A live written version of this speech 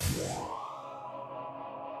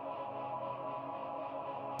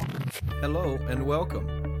Hello and welcome.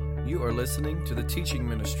 You are listening to the teaching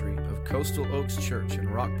ministry of Coastal Oaks Church in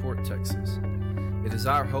Rockport, Texas. It is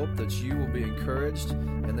our hope that you will be encouraged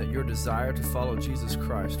and that your desire to follow Jesus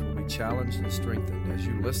Christ will be challenged and strengthened as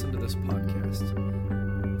you listen to this podcast.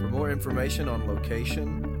 For more information on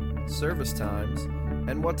location, service times,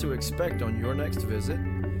 and what to expect on your next visit,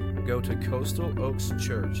 go to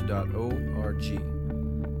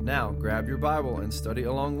coastaloakschurch.org. Now grab your Bible and study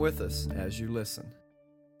along with us as you listen.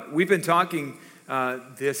 We've been talking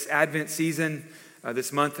this Advent season,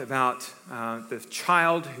 this month, about the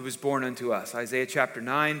child who was born unto us. Isaiah chapter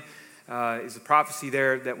 9 is a prophecy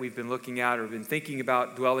there that we've been looking at or been thinking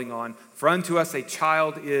about, dwelling on. For unto us a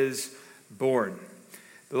child is born.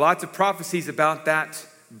 There are lots of prophecies about that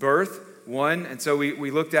birth, one. And so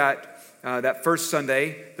we looked at that first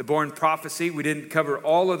Sunday, the born prophecy. We didn't cover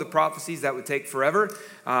all of the prophecies. That would take forever.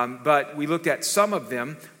 But we looked at some of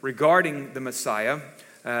them regarding the Messiah.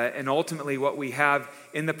 And ultimately what we have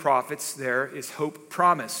in the prophets there is hope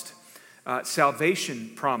promised,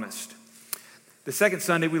 salvation promised. The second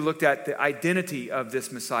Sunday we looked at the identity of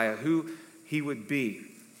this Messiah, who he would be.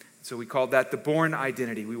 So we called that the born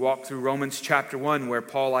identity. We walked through Romans chapter 1 where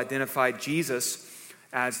Paul identified Jesus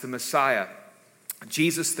as the Messiah.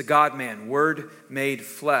 Jesus the God-man, Word made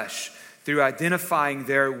flesh. Through identifying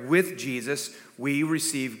there with Jesus, we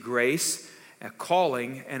receive grace, a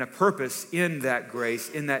calling and a purpose in that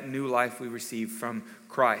grace, in that new life we receive from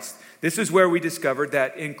Christ. This is where we discovered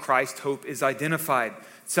that in Christ hope is identified.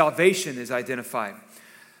 Salvation is identified.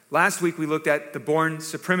 Last week we looked at the born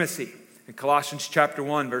supremacy. In Colossians chapter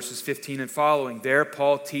 1, verses 15 and following, there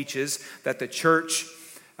Paul teaches that the church,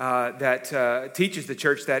 that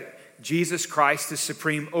Jesus Christ is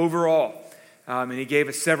supreme over all. And he gave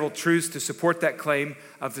us several truths to support that claim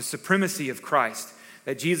of the supremacy of Christ.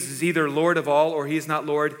 That Jesus is either Lord of all or he is not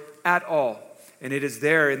Lord at all. And it is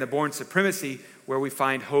there in the born supremacy where we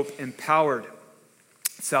find hope empowered,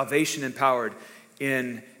 salvation empowered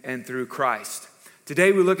in and through Christ.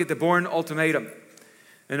 Today we look at the born ultimatum.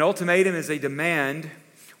 An ultimatum is a demand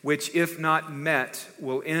which, if not met,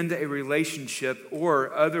 will end a relationship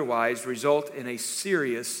or otherwise result in a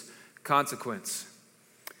serious consequence.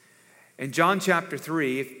 In John chapter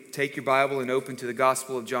 3, take your Bible and open to the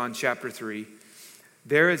Gospel of John chapter 3.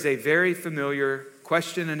 There is a very familiar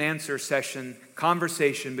question and answer session,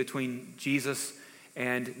 conversation between Jesus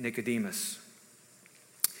and Nicodemus.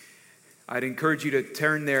 I'd encourage you to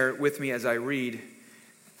turn there with me as I read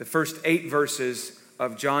the first 8 verses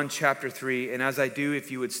of John chapter 3. And as I do, if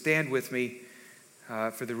you would stand with me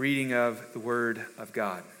for the reading of the Word of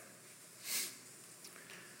God.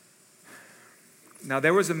 Now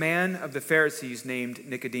there was a man of the Pharisees named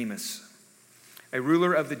Nicodemus, a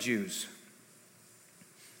ruler of the Jews.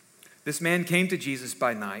 This man came to Jesus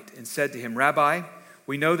by night and said to him, "Rabbi,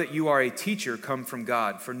 we know that you are a teacher come from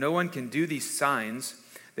God, for no one can do these signs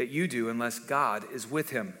that you do unless God is with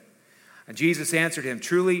him." And Jesus answered him,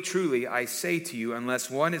 "Truly, truly, I say to you, unless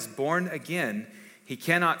one is born again, he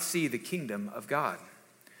cannot see the kingdom of God."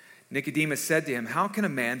 Nicodemus said to him, "How can a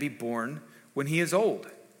man be born when he is old?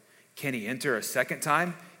 Can he enter a second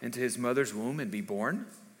time into his mother's womb and be born?"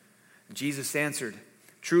 And Jesus answered,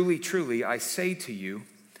 "Truly, truly, I say to you,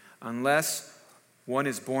 unless one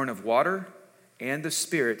is born of water and the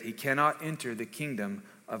Spirit, he cannot enter the kingdom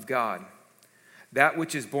of God. That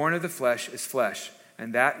which is born of the flesh is flesh,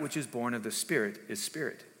 and that which is born of the Spirit is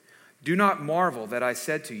spirit. Do not marvel that I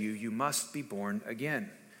said to you, you must be born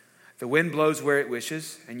again. The wind blows where it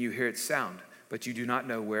wishes, and you hear its sound, but you do not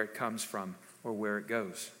know where it comes from or where it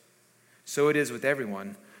goes. So it is with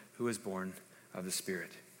everyone who is born of the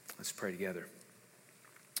Spirit." Let's pray together.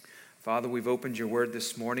 Father, we've opened your word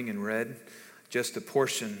this morning and read just a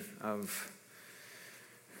portion of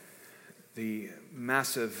the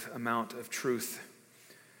massive amount of truth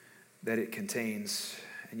that it contains.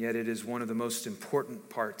 And yet it is one of the most important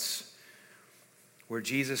parts where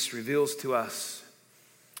Jesus reveals to us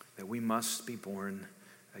that we must be born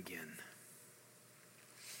again.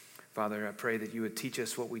 Father, I pray that you would teach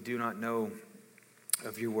us what we do not know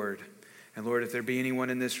of your word. And Lord, if there be anyone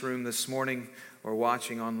in this room this morning or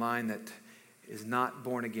watching online that is not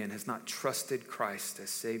born again, has not trusted Christ as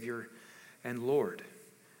Savior and Lord,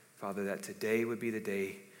 Father, that today would be the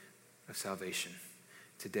day of salvation.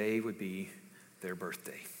 Today would be their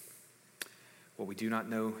birthday. What we do not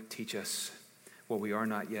know, teach us. What we are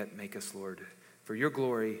not yet, make us, Lord, for your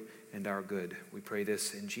glory and our good. We pray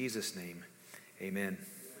this in Jesus' name. Amen.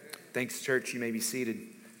 Thanks, church. You may be seated.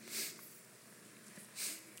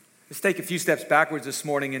 Let's take a few steps backwards this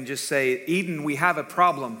morning and just say, Eden, we have a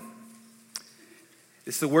problem.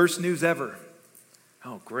 It's the worst news ever.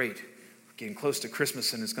 Oh, great. getting close to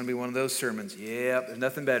Christmas and it's going to be one of those sermons. Yep, there's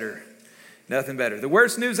nothing better. Nothing better. The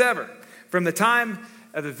worst news ever. From the time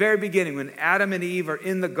of the very beginning, when Adam and Eve are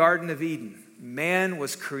in the Garden of Eden, man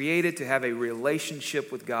was created to have a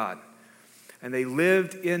relationship with God. And they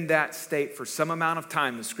lived in that state for some amount of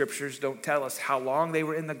time. The scriptures don't tell us how long they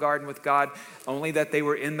were in the garden with God, only that they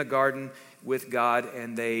were in the garden with God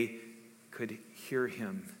and they could hear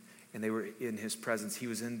him and they were in his presence. He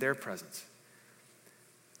was in their presence.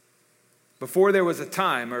 Before there was a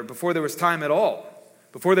time, or before there was time at all,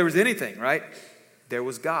 before there was anything, right? There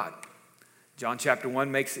was God. John chapter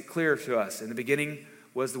 1 makes it clear to us. In the beginning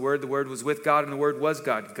was the Word was with God, and the Word was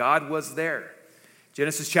God. God was there.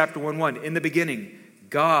 Genesis chapter 1:1, in the beginning,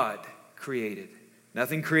 God created.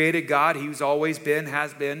 Nothing created God. He's always been,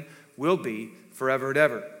 has been, will be, forever and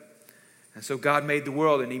ever. And so God made the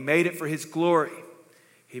world, and he made it for his glory.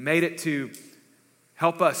 He made it to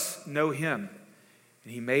help us know him.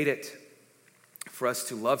 And he made it for us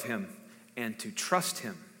to love him and to trust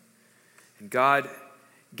him. And God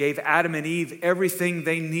gave Adam and Eve everything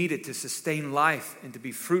they needed to sustain life and to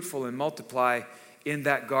be fruitful and multiply in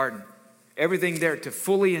that garden. Everything there to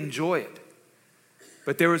fully enjoy it.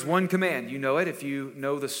 But there was one command. You know it if you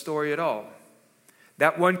know the story at all.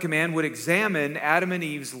 That one command would examine Adam and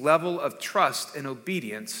Eve's level of trust and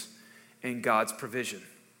obedience in God's provision.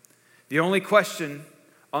 The only question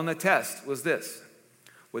on the test was this: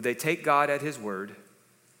 would they take God at his word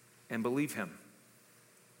and believe him?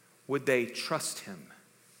 Would they trust him?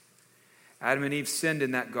 Adam and Eve sinned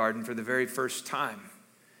in that garden for the very first time.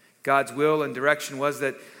 God's will and direction was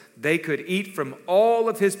that they could eat from all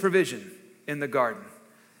of his provision in the garden,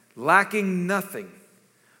 lacking nothing.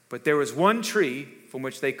 But there was one tree from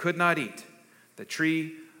which they could not eat, the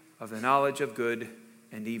tree of the knowledge of good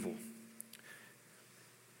and evil.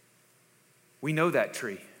 We know that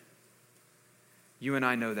tree. You and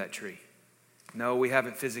I know that tree. No, we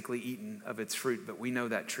haven't physically eaten of its fruit, but we know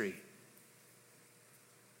that tree.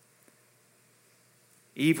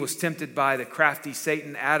 Eve was tempted by the crafty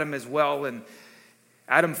Satan, Adam as well, and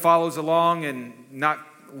Adam follows along and not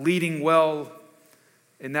leading well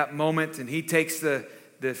in that moment, and he takes the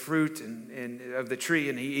fruit and of the tree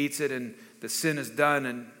and he eats it, and the sin is done,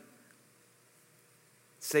 and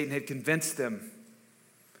Satan had convinced them.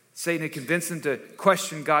 Satan had convinced them to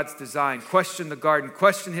question God's design, question the garden,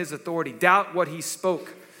 question his authority, doubt what he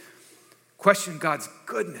spoke, question God's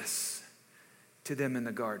goodness to them in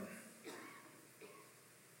the garden.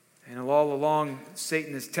 And all along,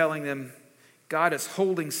 Satan is telling them, God is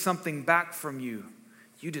holding something back from you.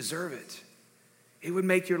 You deserve it. It would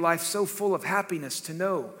make your life so full of happiness to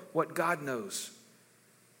know what God knows.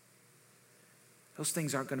 Those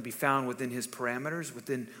things aren't going to be found within his parameters,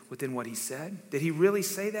 within what he said. Did he really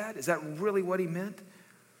say that? Is that really what he meant?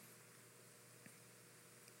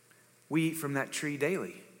 We eat from that tree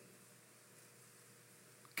daily,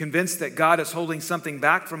 convinced that God is holding something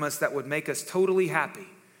back from us that would make us totally happy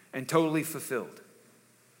and totally fulfilled.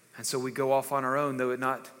 And so we go off on our own, though it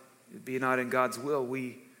be not in God's will.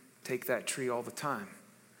 We take that tree all the time.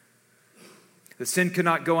 The sin could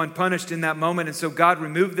not go unpunished in that moment, and so God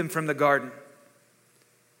removed them from the garden,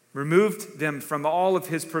 removed them from all of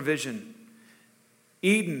his provision.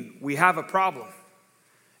 Eden, we have a problem,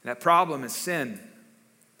 and that problem is sin.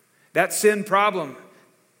 That sin problem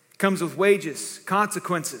comes with wages,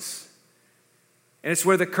 consequences. And it's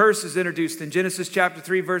where the curse is introduced in Genesis chapter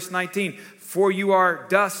 3, verse 19. For you are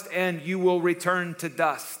dust and you will return to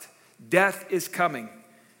dust. Death is coming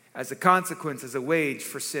as a consequence, as a wage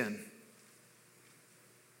for sin.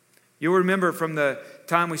 You'll remember from the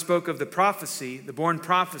time we spoke of the prophecy, the born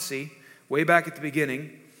prophecy, way back at the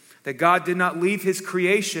beginning, that God did not leave his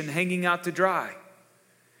creation hanging out to dry.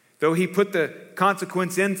 Though he put the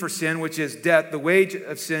consequence in for sin, which is death, the wage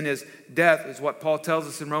of sin is death, is what Paul tells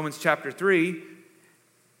us in Romans chapter 3.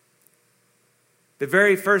 The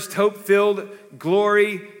very first hope-filled,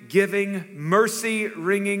 glory-giving,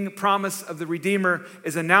 mercy-ringing promise of the Redeemer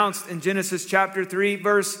is announced in Genesis chapter 3,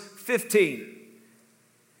 verse 15,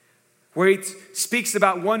 where he speaks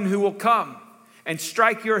about one who will come and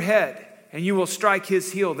strike your head, and you will strike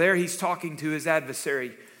his heel. There he's talking to his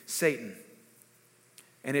adversary, Satan.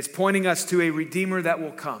 And it's pointing us to a Redeemer that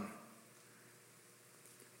will come.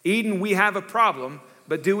 Eden, we have a problem,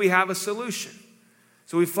 but do we have a solution?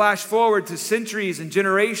 So we flash forward to centuries and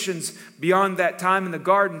generations beyond that time in the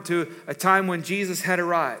garden to a time when Jesus had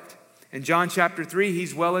arrived. In John chapter 3,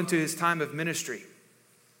 he's well into his time of ministry.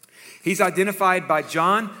 He's identified by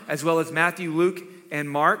John, as well as Matthew, Luke, and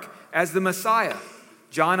Mark, as the Messiah.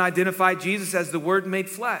 John identified Jesus as the Word made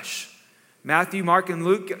flesh. Matthew, Mark, and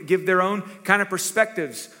Luke give their own kind of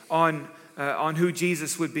perspectives on on who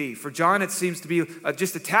Jesus would be. For John, it seems to be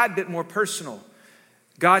just a tad bit more personal.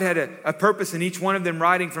 God had a purpose in each one of them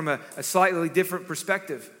writing from a slightly different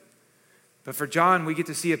perspective. But for John, we get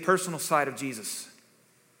to see a personal side of Jesus.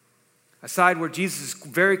 A side where Jesus is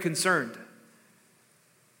very concerned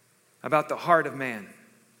about the heart of man.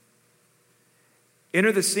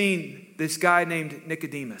 Enter the scene this guy named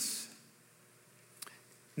Nicodemus.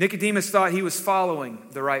 Nicodemus thought he was following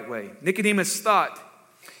the right way. Nicodemus thought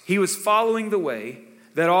he was following the way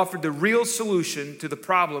that offered the real solution to the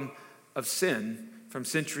problem of sin from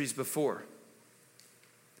centuries before.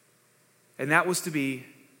 And that was to be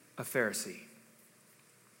a Pharisee.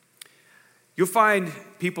 You'll find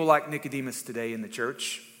people like Nicodemus today in the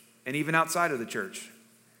church and even outside of the church.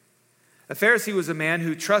 A Pharisee was a man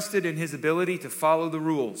who trusted in his ability to follow the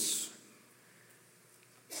rules,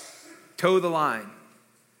 toe the line.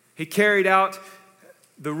 He carried out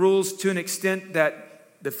the rules to an extent that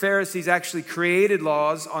the Pharisees actually created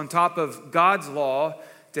laws on top of God's law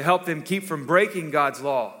to help them keep from breaking God's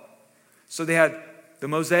law. So they had the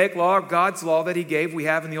Mosaic law, God's law that he gave, we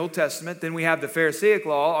have in the Old Testament. Then we have the Pharisaic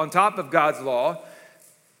law on top of God's law,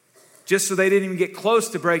 just so they didn't even get close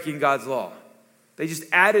to breaking God's law. They just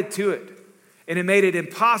added to it. And it made it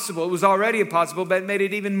impossible. It was already impossible, but it made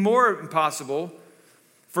it even more impossible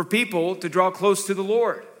for people to draw close to the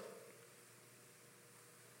Lord.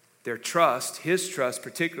 Their trust, his trust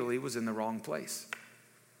particularly, was in the wrong place.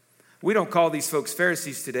 We don't call these folks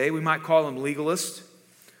Pharisees today. We might call them legalists.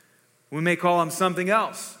 We may call them something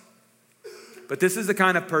else. But this is the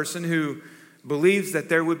kind of person who believes that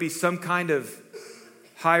there would be some kind of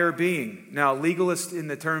higher being. Now, legalist in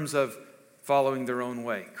the terms of following their own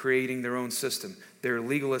way, creating their own system. They're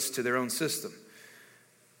legalists to their own system.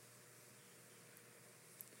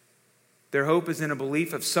 Their hope is in a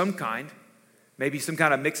belief of some kind, maybe some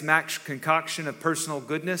kind of mixed-match concoction of personal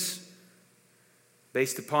goodness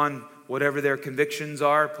based upon whatever their convictions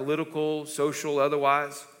are, political, social,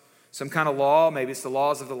 otherwise. Some kind of law, maybe it's the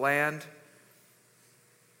laws of the land.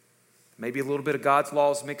 Maybe a little bit of God's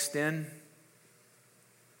laws mixed in.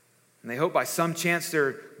 And they hope by some chance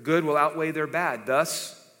their good will outweigh their bad.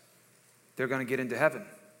 Thus, they're going to get into heaven.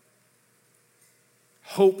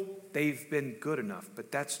 Hope they've been good enough,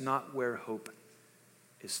 but that's not where hope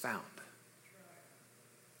is found.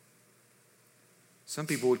 Some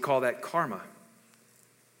people would call that karma.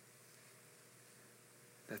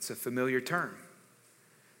 That's a familiar term.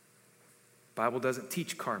 The Bible doesn't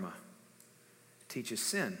teach karma. It teaches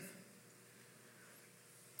sin.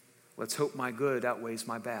 Let's hope my good outweighs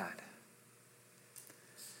my bad.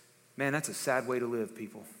 Man, that's a sad way to live,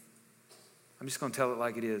 people. I'm just going to tell it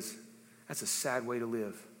like it is. That's a sad way to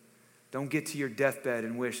live. Don't get to your deathbed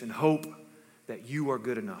and wish and hope that you are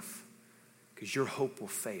good enough, because your hope will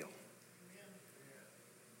fail.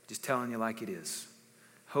 Just telling you like it is.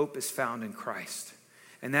 Hope is found in Christ.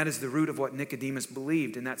 And that is the root of what Nicodemus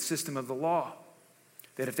believed in that system of the law.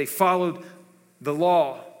 That if they followed the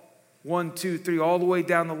law, 1, 2, 3, all the way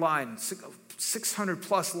down the line, 600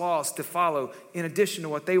 plus laws to follow in addition to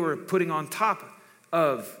what they were putting on top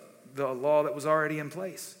of the law that was already in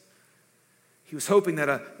place. He was hoping that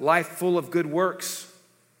a life full of good works.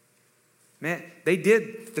 Man,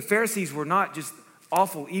 the Pharisees were not just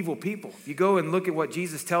awful, evil people. You go and look at what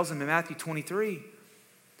Jesus tells them in Matthew 23.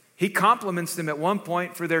 He compliments them at one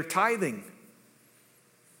point for their tithing.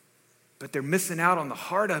 But they're missing out on the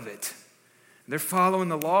heart of it. They're following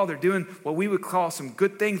the law. They're doing what we would call some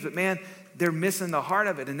good things. But man, they're missing the heart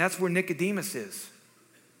of it. And that's where Nicodemus is.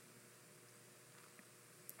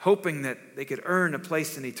 Hoping that they could earn a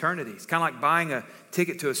place in eternity. It's kind of like buying a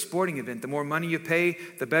ticket to a sporting event. The more money you pay,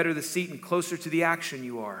 the better the seat and closer to the action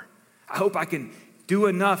you are. I hope I can do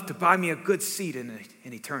enough to buy me a good seat in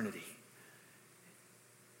eternity.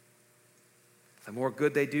 The more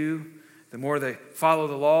good they do, the more they follow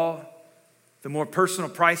the law, the more personal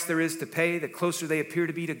price there is to pay, the closer they appear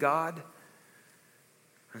to be to God.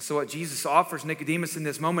 And so what Jesus offers Nicodemus in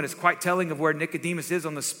this moment is quite telling of where Nicodemus is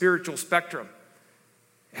on the spiritual spectrum.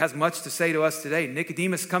 It has much to say to us today.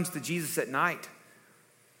 Nicodemus comes to Jesus at night.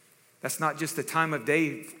 That's not just a time of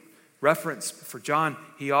day reference for John.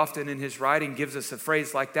 He often in his writing gives us a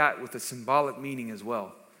phrase like that with a symbolic meaning as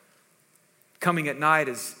well. Coming at night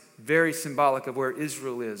is very symbolic of where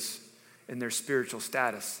Israel is in their spiritual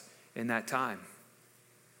status in that time.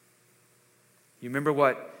 You remember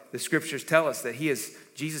what the scriptures tell us, that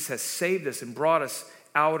Jesus has saved us and brought us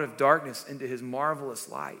out of darkness into his marvelous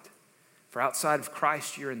light. For outside of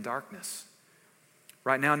Christ, you're in darkness.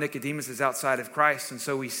 Right now, Nicodemus is outside of Christ, and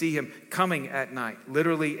so we see him coming at night,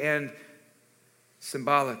 literally and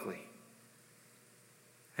symbolically.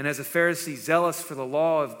 And as a Pharisee, zealous for the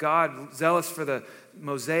law of God, zealous for the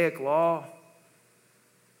Mosaic law,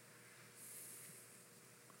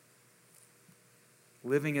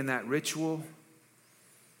 living in that ritual,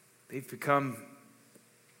 they've become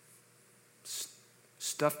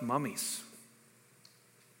stuffed mummies.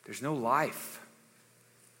 There's no life.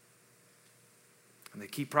 And the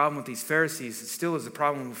key problem with these Pharisees, it still is a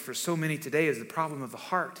problem for so many today, is the problem of the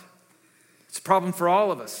heart. It's a problem for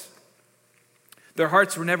all of us. Their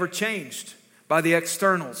hearts were never changed by the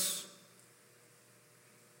externals.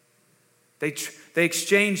 They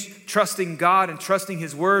exchanged trusting God and trusting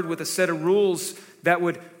His Word with a set of rules that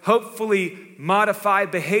would hopefully modify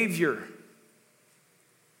behavior.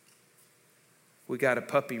 We got a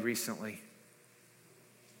puppy recently.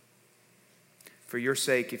 For your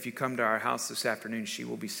sake, if you come to our house this afternoon, she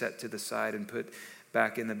will be set to the side and put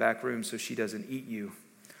back in the back room so she doesn't eat you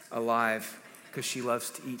alive, because she loves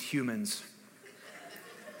to eat humans.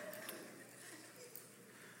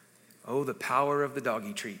 Oh, the power of the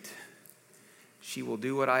doggy treat. She will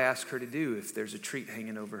do what I ask her to do if there's a treat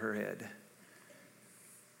hanging over her head.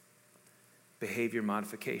 Behavior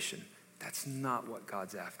modification. That's not what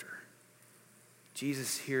God's after.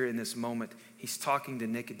 Jesus here in this moment, he's talking to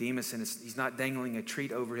Nicodemus, and he's not dangling a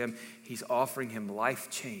treat over him. He's offering him life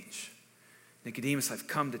change. Nicodemus, I've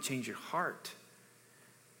come to change your heart.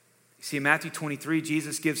 You see, in Matthew 23,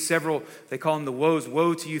 Jesus gives several, they call them the woes.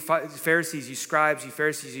 Woe to you Pharisees, you scribes, you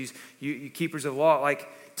Pharisees, you keepers of the law, like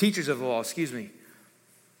teachers of the law,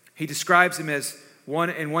 He describes them as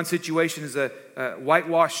in one situation as a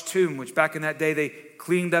whitewashed tomb, which back in that day they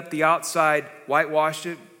cleaned up the outside, whitewashed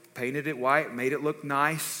it, painted it white, made it look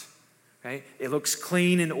nice. Right? It looks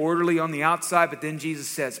clean and orderly on the outside, but then Jesus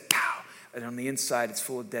says, pow, and on the inside it's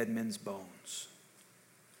full of dead men's bones.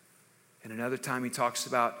 And another time he talks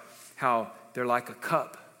about how they're like a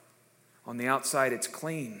cup. On the outside it's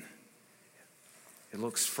clean. It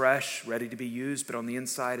looks fresh, ready to be used, but on the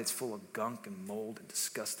inside it's full of gunk and mold and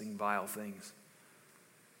disgusting, vile things.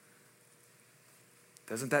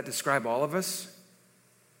 Doesn't that describe all of us?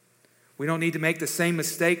 We don't need to make the same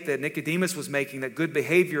mistake that Nicodemus was making, that good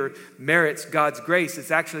behavior merits God's grace. It's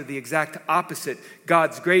actually the exact opposite.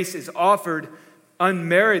 God's grace is offered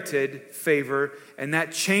unmerited favor, and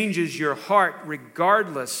that changes your heart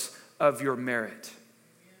regardless of your merit.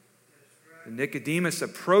 And Nicodemus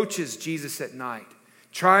approaches Jesus at night,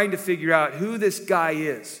 trying to figure out who this guy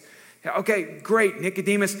is. Okay, great,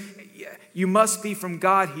 Nicodemus, you must be from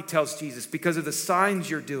God, he tells Jesus, because of the signs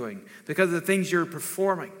you're doing, because of the things you're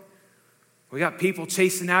performing. We got people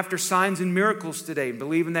chasing after signs and miracles today,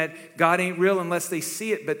 believing that God ain't real unless they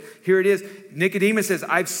see it. But here it is. Nicodemus says,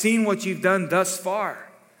 I've seen what you've done thus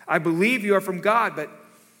far. I believe you are from God. But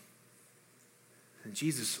and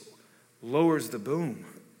Jesus lowers the boom.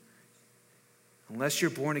 Unless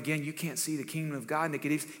you're born again, you can't see the kingdom of God.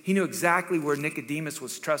 Nicodemus, he knew exactly where Nicodemus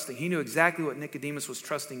was trusting. He knew exactly what Nicodemus was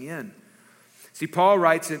trusting in. See, Paul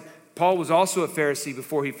writes that Paul was also a Pharisee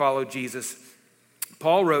before he followed Jesus.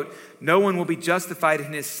 Paul wrote, no one will be justified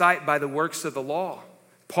in his sight by the works of the law.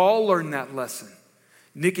 Paul learned that lesson.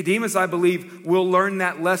 Nicodemus, I believe, will learn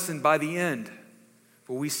that lesson by the end.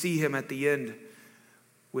 For we see him at the end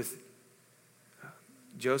with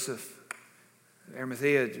Joseph,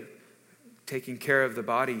 Arimathea, taking care of the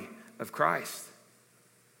body of Christ.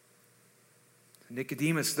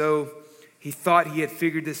 Nicodemus, though he thought he had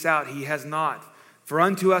figured this out, he has not. For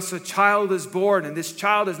unto us a child is born, and this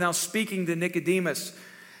child is now speaking to Nicodemus.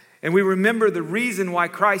 And we remember the reason why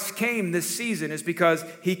Christ came this season is because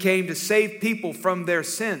he came to save people from their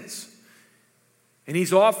sins. And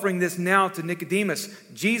he's offering this now to Nicodemus.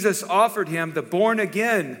 Jesus offered him the born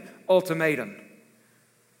again ultimatum.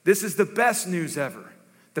 This is the best news ever.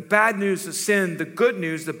 The bad news of sin, the good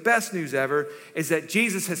news, the best news ever is that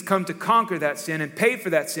Jesus has come to conquer that sin and pay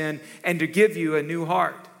for that sin and to give you a new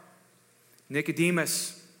heart.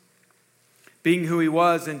 Nicodemus, being who he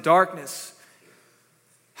was in darkness,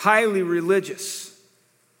 highly religious,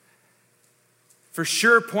 for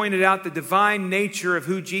sure pointed out the divine nature of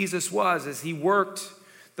who Jesus was as he worked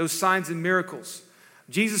those signs and miracles.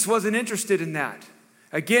 Jesus wasn't interested in that.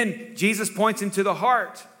 Again, Jesus points him to the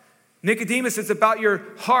heart. Nicodemus, it's about your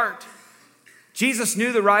heart. Jesus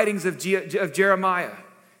knew the writings of Jeremiah.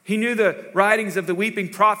 He knew the writings of the weeping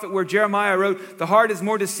prophet where Jeremiah wrote, the heart is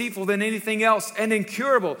more deceitful than anything else and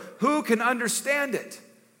incurable. Who can understand it?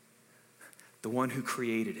 The one who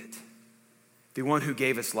created it. The one who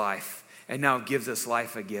gave us life and now gives us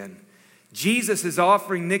life again. Jesus is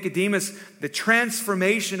offering Nicodemus the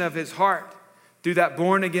transformation of his heart through that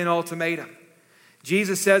born again ultimatum.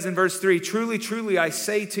 Jesus says in verse 3, truly, truly, I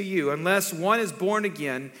say to you, unless one is born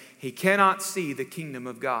again, he cannot see the kingdom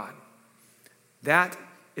of God. That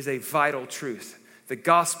is a vital truth. The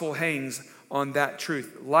gospel hangs on that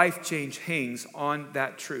truth. Life change hangs on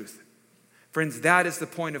that truth. Friends, that is the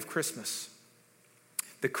point of Christmas.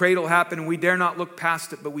 The cradle happened and we dare not look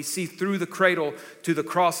past it, but we see through the cradle to the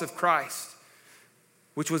cross of Christ,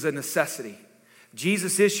 which was a necessity.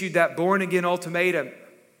 Jesus issued that born-again ultimatum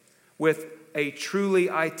with a truly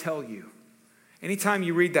I tell you. Anytime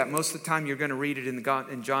you read that, most of the time you're going to read it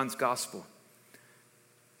in John's gospel.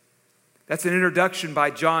 That's an introduction by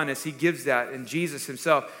John as he gives that, and Jesus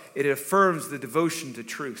himself. It affirms the devotion to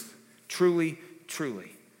truth. Truly,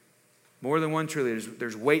 truly. More than one truly.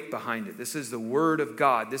 There's weight behind it. This is the word of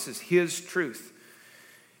God. This is his truth.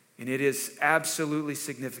 And it is absolutely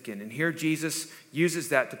significant. And here Jesus uses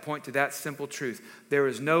that to point to that simple truth. There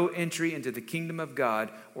is no entry into the kingdom of God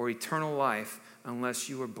or eternal life unless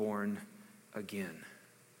you are born again.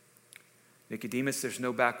 Nicodemus, there's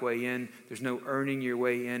no back way in. There's no earning your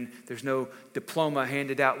way in. There's no diploma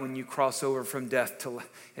handed out when you cross over from death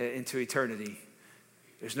into eternity.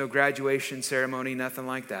 There's no graduation ceremony, nothing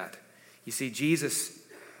like that. You see, Jesus,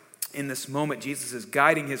 in this moment, Jesus is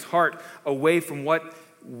guiding his heart away from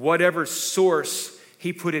whatever source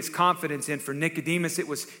he put his confidence in. For Nicodemus, it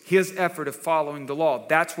was his effort of following the law.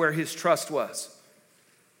 That's where his trust was.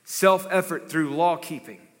 Self-effort through law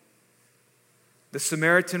keeping. The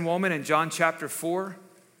Samaritan woman in John chapter 4,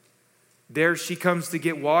 there she comes to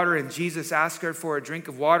get water and Jesus asks her for a drink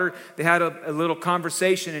of water. They had a little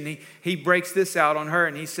conversation and he breaks this out on her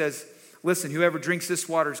and he says, listen, whoever drinks this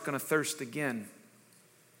water is going to thirst again.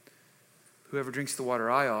 Whoever drinks the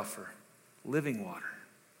water I offer, living water.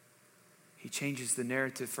 He changes the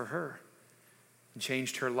narrative for her and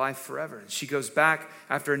changed her life forever. And she goes back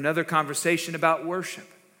after another conversation about worship.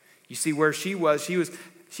 You see where she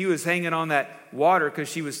was hanging on that water because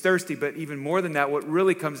she was thirsty, but even more than that, what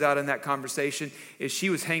really comes out in that conversation is she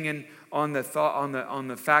was hanging on the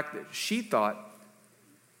fact that she thought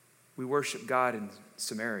we worship God in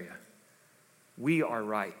Samaria. We are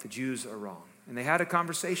right, the Jews are wrong. And they had a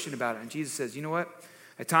conversation about it, and Jesus says, you know what?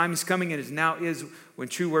 A time is coming and now is when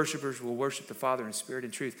true worshipers will worship the Father in spirit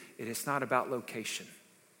and truth. It is not about location.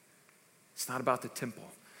 It's not about the temple.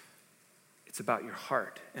 It's about your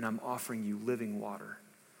heart, and I'm offering you living water.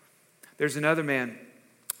 There's another man,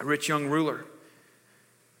 a rich young ruler.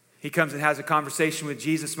 He comes and has a conversation with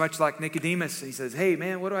Jesus, much like Nicodemus. He says, hey,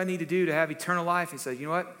 man, what do I need to do to have eternal life? He says, you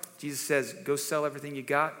know what? Jesus says, go sell everything you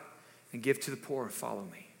got and give to the poor and follow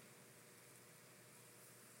me.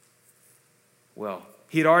 Well,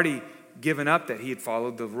 he had already given up that. He had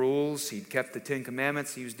followed the rules. He'd kept the 10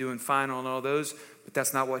 Commandments. He was doing fine on all those, but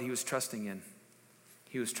that's not what he was trusting in.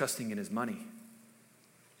 He was trusting in his money.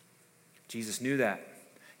 Jesus knew that.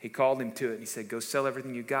 He called him to it. He said, go sell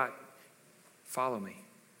everything you got. Follow me.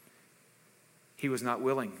 He was not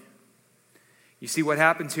willing. You see what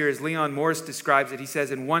happens here as Leon Morris describes it. He says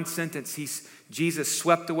in one sentence, Jesus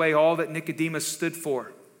swept away all that Nicodemus stood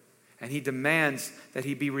for. And he demands that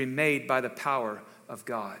he be remade by the power of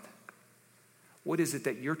God. What is it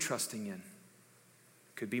that you're trusting in?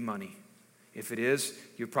 Could be money. If it is,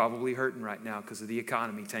 you're probably hurting right now because of the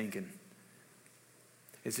economy tanking.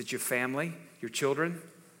 Is it your family, your children?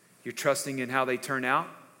 You're trusting in how they turn out?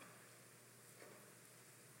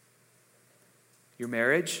 Your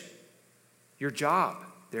marriage? Your job?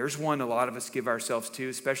 There's one a lot of us give ourselves to,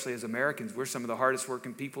 especially as Americans. We're some of the hardest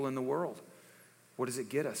working people in the world. What does it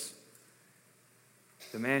get us?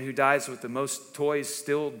 The man who dies with the most toys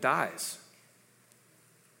still dies.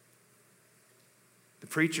 The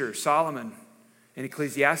preacher, Solomon, in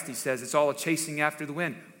Ecclesiastes says it's all a chasing after the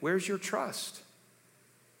wind. Where's your trust?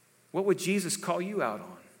 What would Jesus call you out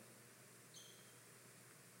on?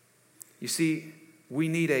 You see, we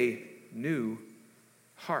need a new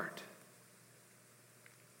heart.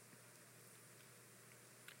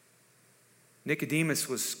 Nicodemus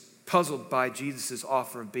was puzzled by Jesus'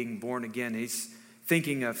 offer of being born again. He's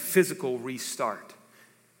thinking a physical restart.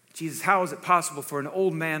 Jesus, how is it possible for an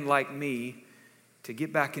old man like me to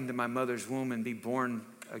get back into my mother's womb and be born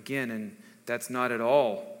again? And that's not at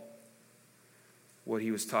all what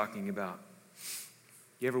he was talking about.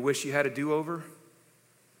 You ever wish you had a do-over?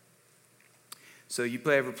 So you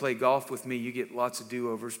ever play golf with me, you get lots of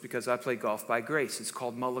do-overs because I play golf by grace. It's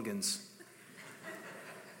called mulligans.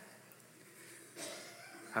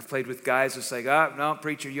 I've played with guys who say, no,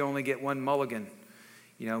 preacher, you only get one mulligan.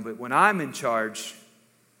 But when I'm in charge,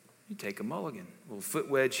 you take a mulligan. A little foot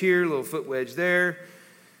wedge here, a little foot wedge there.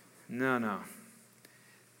 No.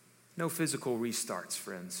 No physical restarts,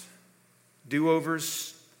 friends.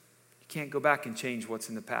 Do-overs, you can't go back and change what's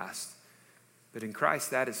in the past. But in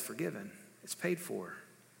Christ, that is forgiven. It's paid for.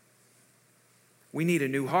 We need a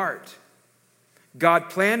new heart. God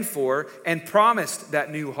planned for and promised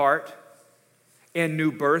that new heart and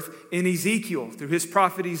new birth in Ezekiel, through his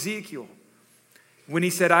prophet Ezekiel, when he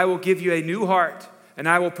said, I will give you a new heart and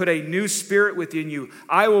I will put a new spirit within you.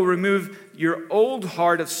 I will remove your old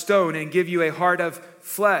heart of stone and give you a heart of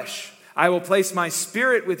flesh. I will place my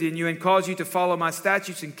spirit within you and cause you to follow my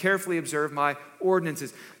statutes and carefully observe my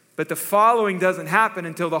ordinances. But the following doesn't happen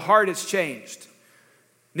until the heart is changed.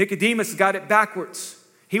 Nicodemus got it backwards.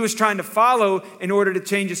 He was trying to follow in order to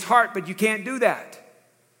change his heart, but you can't do that.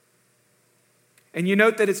 And you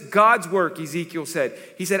note that it's God's work, Ezekiel said.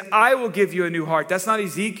 He said, I will give you a new heart. That's not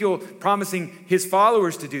Ezekiel promising his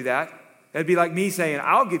followers to do that. That'd be like me saying,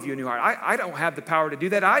 I'll give you a new heart. I don't have the power to do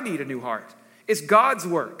that. I need a new heart. It's God's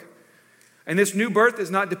work. And this new birth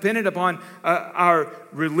is not dependent upon our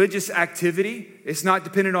religious activity. It's not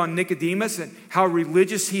dependent on Nicodemus and how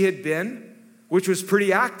religious he had been, which was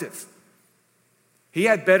pretty active. He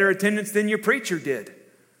had better attendance than your preacher did.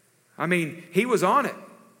 I mean, he was on it.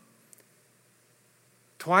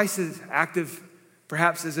 Twice as active,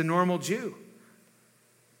 perhaps, as a normal Jew.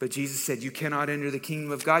 But Jesus said, you cannot enter the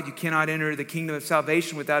kingdom of God. You cannot enter the kingdom of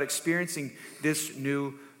salvation without experiencing this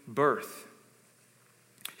new birth.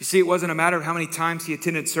 You see, it wasn't a matter of how many times he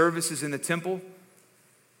attended services in the temple.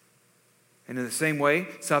 And in the same way,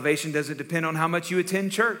 salvation doesn't depend on how much you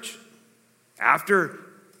attend church. After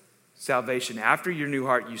salvation, after your new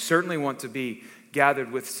heart, you certainly want to be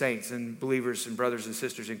gathered with saints and believers and brothers and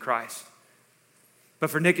sisters in Christ. But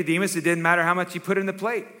for Nicodemus, it didn't matter how much he put in the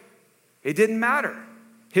plate. It didn't matter.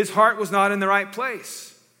 His heart was not in the right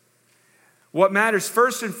place. What matters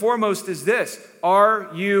first and foremost is this: are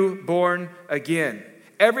you born again?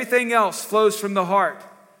 Everything else flows from the heart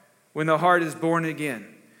when the heart is born again.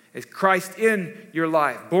 Is Christ in your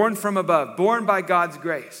life, born from above, born by God's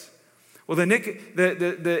grace? Well,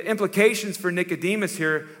 the implications for Nicodemus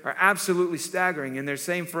here are absolutely staggering, and they're the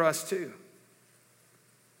same for us too.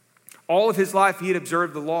 All of his life, he had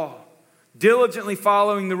observed the law, diligently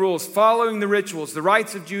following the rules, following the rituals, the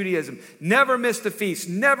rites of Judaism, never missed a feast,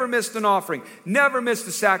 never missed an offering, never missed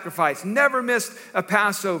a sacrifice, never missed a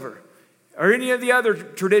Passover, or any of the other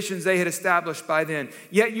traditions they had established by then.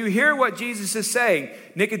 Yet you hear what Jesus is saying.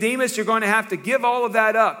 Nicodemus, you're going to have to give all of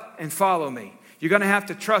that up and follow me. You're going to have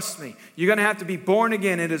to trust me. You're going to have to be born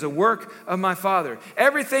again. It is a work of my Father.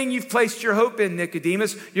 Everything you've placed your hope in,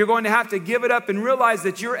 Nicodemus, you're going to have to give it up and realize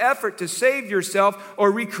that your effort to save yourself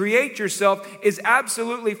or recreate yourself is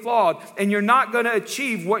absolutely flawed. And you're not going to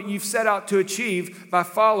achieve what you've set out to achieve by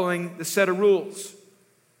following the set of rules.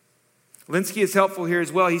 Linsky is helpful here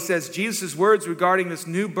as well. He says, Jesus' words regarding this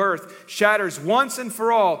new birth shatters once and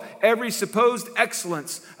for all every supposed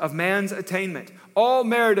excellence of man's attainment, all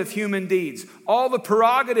merit of human deeds, all the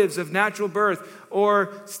prerogatives of natural birth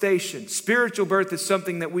or station. Spiritual birth is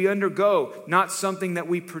something that we undergo, not something that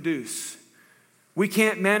we produce. We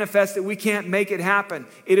can't manifest it. We can't make it happen.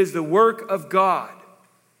 It is the work of God.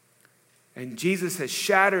 And Jesus has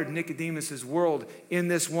shattered Nicodemus' world in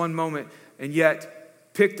this one moment, and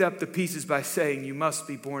yet picked up the pieces by saying, you must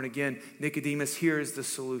be born again. Nicodemus, here is the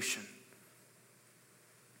solution.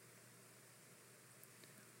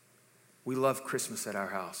 We love Christmas at our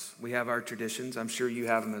house. We have our traditions. I'm sure you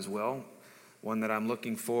have them as well. One that I'm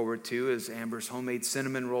looking forward to is Amber's homemade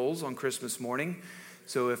cinnamon rolls on Christmas morning.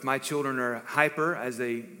 So if my children are hyper,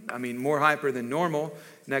 more hyper than normal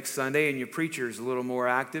next Sunday, and your preacher is a little more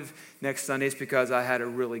active next Sunday, it's because I had a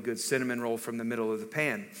really good cinnamon roll from the middle of the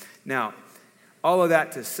pan. Now, all of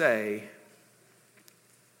that to say,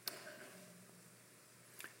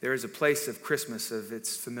 there is a place of Christmas of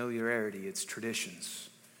its familiarity, its traditions,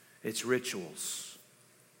 its rituals.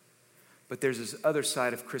 But there's this other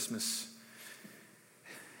side of Christmas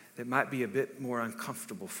that might be a bit more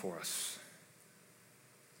uncomfortable for us.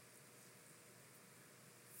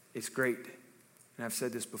 It's great, and I've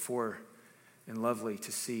said this before, and lovely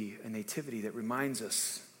to see a nativity that reminds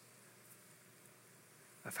us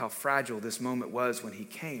of how fragile this moment was when he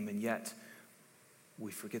came, and yet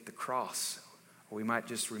we forget the cross. Or we might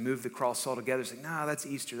just remove the cross altogether and say, no, that's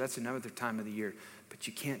Easter, that's another time of the year. But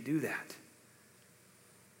you can't do that.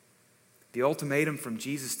 The ultimatum from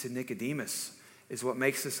Jesus to Nicodemus is what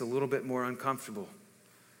makes us a little bit more uncomfortable.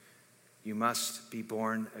 You must be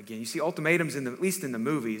born again. You see, ultimatums, at least in the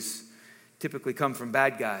movies, typically come from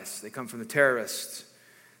bad guys. They come from the terrorists,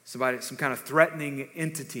 some kind of threatening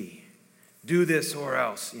entity. Do this or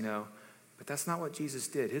else, But that's not what Jesus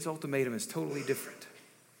did. His ultimatum is totally different.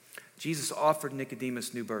 Jesus offered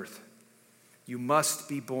Nicodemus new birth. You must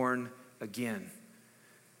be born again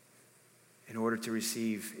in order to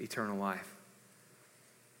receive eternal life.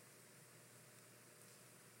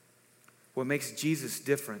 What makes Jesus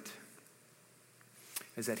different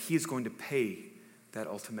is that he is going to pay that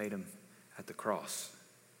ultimatum at the cross.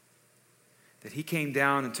 That he came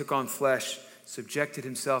down and took on flesh, subjected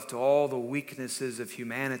himself to all the weaknesses of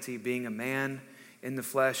humanity, being a man in the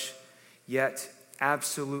flesh, yet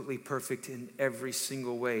absolutely perfect in every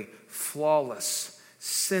single way, flawless,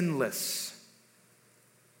 sinless.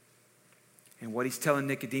 And what he's telling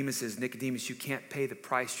Nicodemus is, Nicodemus, you can't pay the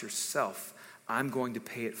price yourself. I'm going to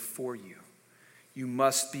pay it for you. You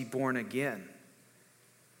must be born again.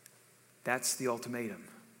 That's the ultimatum.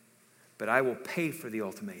 But I will pay for the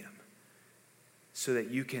ultimatum so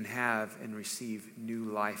that you can have and receive new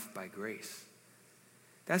life by grace.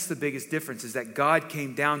 That's the biggest difference, is that God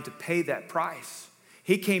came down to pay that price.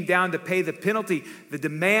 He came down to pay the penalty. The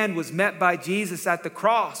demand was met by Jesus at the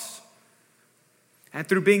cross. And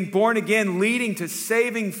through being born again, leading to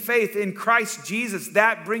saving faith in Christ Jesus,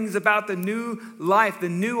 that brings about the new life, the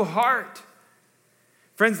new heart.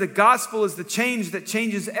 Friends, the gospel is the change that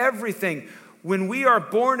changes everything. When we are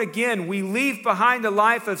born again, we leave behind a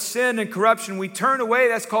life of sin and corruption. We turn away.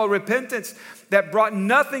 That's called repentance. That brought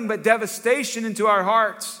nothing but devastation into our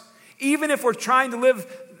hearts. Even if we're trying to live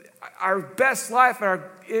our best life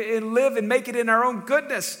and live and make it in our own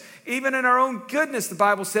goodness. Even in our own goodness, the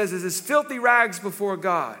Bible says, is as filthy rags before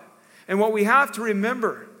God. And what we have to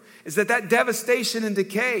remember is that devastation and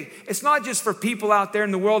decay, it's not just for people out there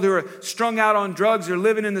in the world who are strung out on drugs or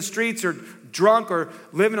living in the streets or drunk or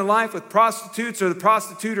living a life with prostitutes or the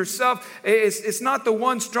prostitute herself. It's not the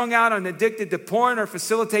one strung out and addicted to porn or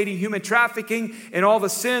facilitating human trafficking and all the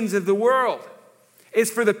sins of the world.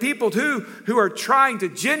 It's for the people who are trying to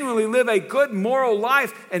genuinely live a good moral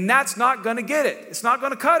life, and that's not going to get it. It's not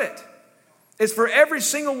going to cut it. It's for every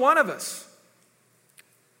single one of us.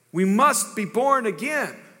 We must be born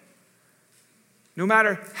again. No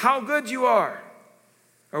matter how good you are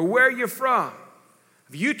or where you're from,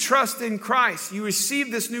 if you trust in Christ, you receive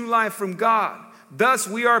this new life from God. Thus,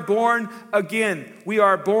 we are born again. We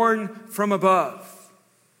are born from above.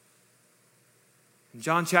 In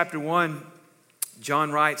John chapter 1,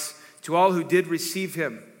 John writes, to all who did receive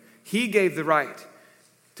him, he gave the right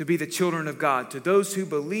to be the children of God, to those who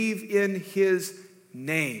believe in his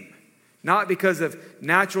name. Not because of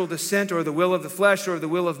natural descent or the will of the flesh or the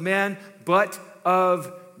will of man, but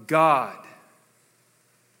of God.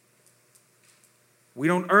 We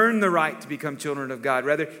don't earn the right to become children of God.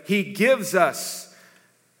 Rather, he gives us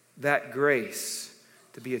that grace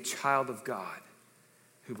to be a child of God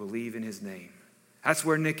who believe in his name. That's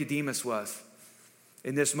where Nicodemus was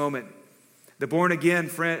in this moment. The born again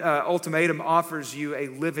ultimatum offers you a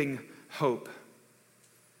living hope.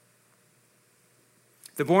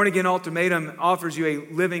 The born again ultimatum offers you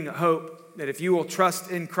a living hope that if you will trust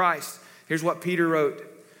in Christ, here's what Peter wrote.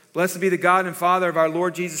 Blessed be the God and Father of our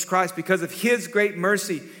Lord Jesus Christ. Because of his great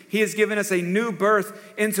mercy, he has given us a new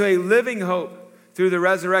birth into a living hope through the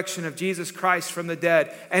resurrection of Jesus Christ from the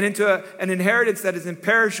dead, and into an inheritance that is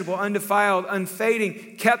imperishable, undefiled,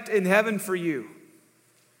 unfading, kept in heaven for you.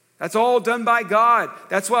 That's all done by God.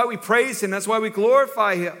 That's why we praise him. That's why we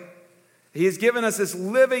glorify him. He has given us this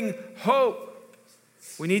living hope.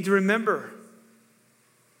 We need to remember.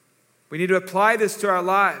 We need to apply this to our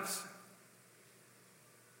lives.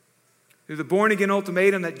 Through the born-again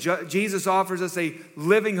ultimatum that Jesus offers us a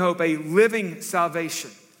living hope, a living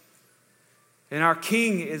salvation. And our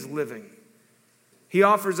King is living. He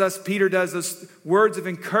offers us, Peter does, those words of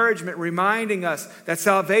encouragement, reminding us that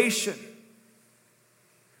salvation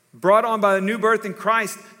brought on by the new birth in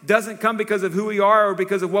Christ doesn't come because of who we are or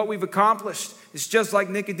because of what we've accomplished. It's just like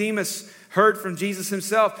Nicodemus heard from Jesus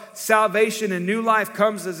himself. Salvation and new life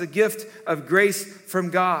comes as a gift of grace from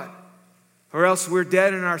God. Or else we're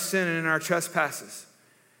dead in our sin and in our trespasses.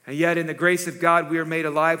 And yet in the grace of God, we are made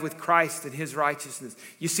alive with Christ and his righteousness.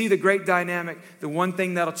 You see the great dynamic, the one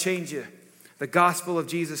thing that'll change you, the gospel of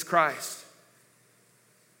Jesus Christ.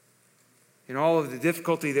 In all of the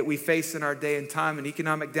difficulty that we face in our day and time, an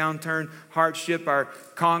economic downturn, hardship, our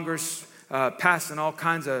Congress passing all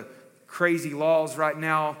kinds of crazy laws right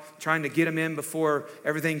now, trying to get them in before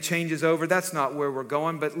everything changes over. That's not where we're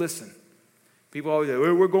going. But listen, people always say,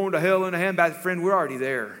 well, we're going to hell in a handbasket. Friend, we're already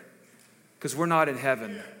there because we're not in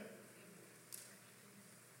heaven.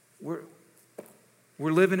 We're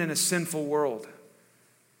living in a sinful world.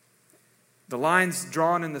 The line's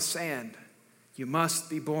drawn in the sand. You must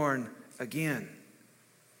be born again.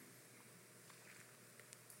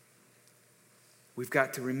 We've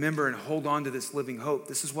got to remember and hold on to this living hope.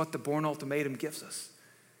 This is what the born ultimatum gives us.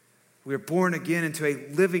 We are born again into a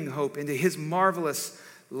living hope, into his marvelous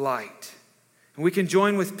light. And we can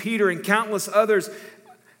join with Peter and countless others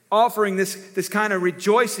offering this kind of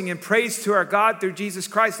rejoicing and praise to our God through Jesus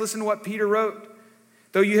Christ. Listen to what Peter wrote.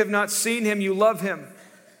 Though you have not seen him, you love him.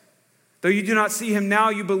 Though you do not see him now,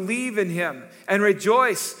 you believe in him and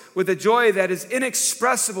rejoice with a joy that is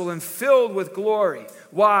inexpressible and filled with glory.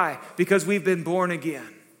 Why? Because we've been born again.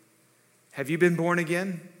 Have you been born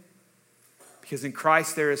again? Because in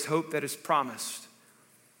Christ there is hope that is promised.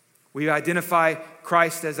 We identify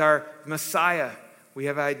Christ as our Messiah. We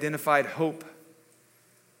have identified hope.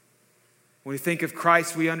 When we think of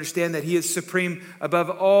Christ, we understand that he is supreme above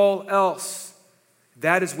all else.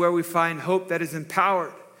 That is where we find hope that is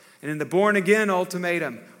empowered. And in the born again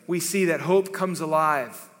ultimatum, we see that hope comes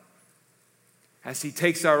alive as he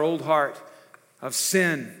takes our old heart of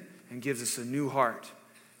sin and gives us a new heart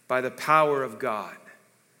by the power of God.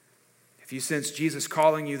 If you sense Jesus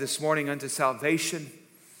calling you this morning unto salvation,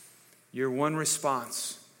 your one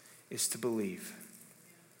response is to believe.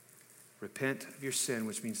 Repent of your sin,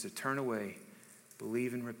 which means to turn away,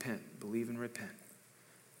 believe and repent,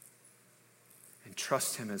 and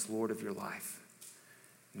trust him as Lord of your life.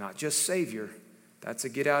 Not just Savior, that's a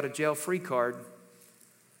get out of jail free card.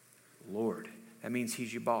 Lord, that means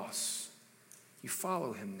he's your boss. You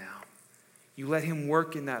follow him now. You let him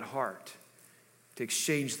work in that heart to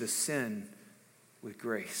exchange the sin with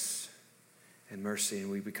grace and mercy, and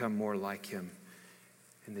we become more like him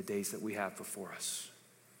in the days that we have before us.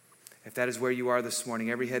 If that is where you are this morning,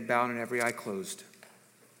 every head bowed and every eye closed,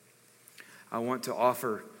 I want to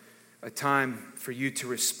offer a time for you to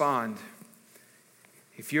respond.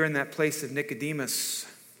 If you're in that place of Nicodemus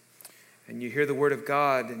and you hear the word of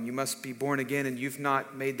God and you must be born again and you've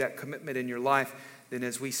not made that commitment in your life, then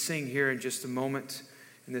as we sing here in just a moment,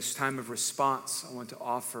 in this time of response, I want to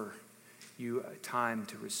offer you a time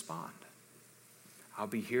to respond. I'll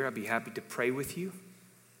be here. I'll be happy to pray with you,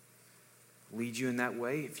 lead you in that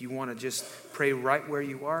way. If you want to just pray right where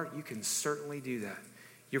you are, you can certainly do that.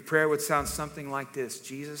 Your prayer would sound something like this: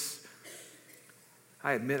 Jesus,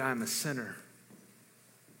 I admit I'm a sinner,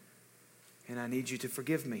 and I need you to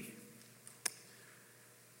forgive me.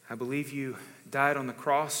 I believe you died on the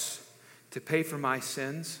cross to pay for my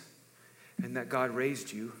sins, and that God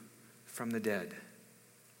raised you from the dead.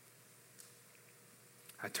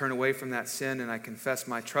 I turn away from that sin and I confess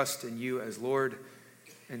my trust in you as Lord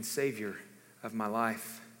and Savior of my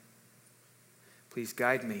life. Please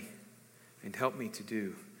guide me and help me to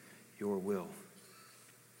do your will.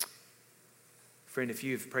 Friend, if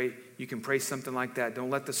you've prayed, you can pray something like that.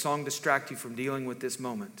 Don't let the song distract you from dealing with this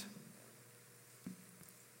moment.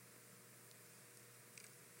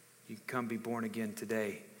 You can come be born again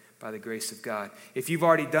today by the grace of God. If you've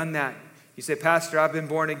already done that, you say, Pastor, I've been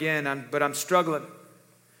born again, but I'm struggling.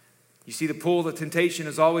 You see, the pull, the temptation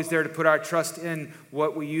is always there to put our trust in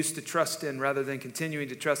what we used to trust in rather than continuing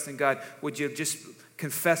to trust in God. Would you just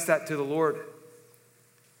confess that to the Lord?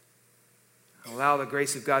 Allow the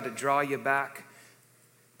grace of God to draw you back.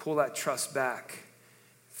 Pull that trust back.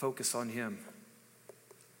 Focus on him.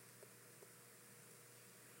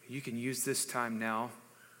 You can use this time now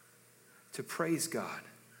to praise God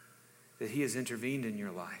that he has intervened in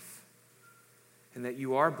your life and that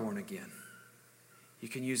you are born again. You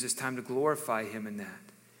can use this time to glorify him in that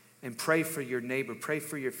and pray for your neighbor, pray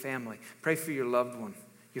for your family, pray for your loved one,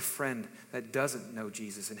 your friend that doesn't know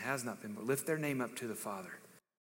Jesus and has not been, but lift their name up to the Father.